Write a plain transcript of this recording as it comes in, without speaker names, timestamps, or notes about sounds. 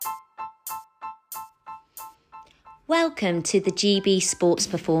Welcome to the GB Sports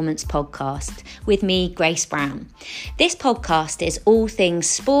Performance Podcast with me, Grace Brown. This podcast is all things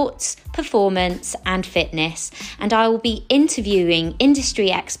sports, performance and fitness, and I will be interviewing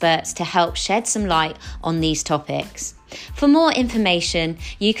industry experts to help shed some light on these topics. For more information,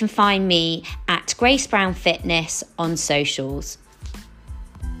 you can find me at Grace Brown Fitness on socials.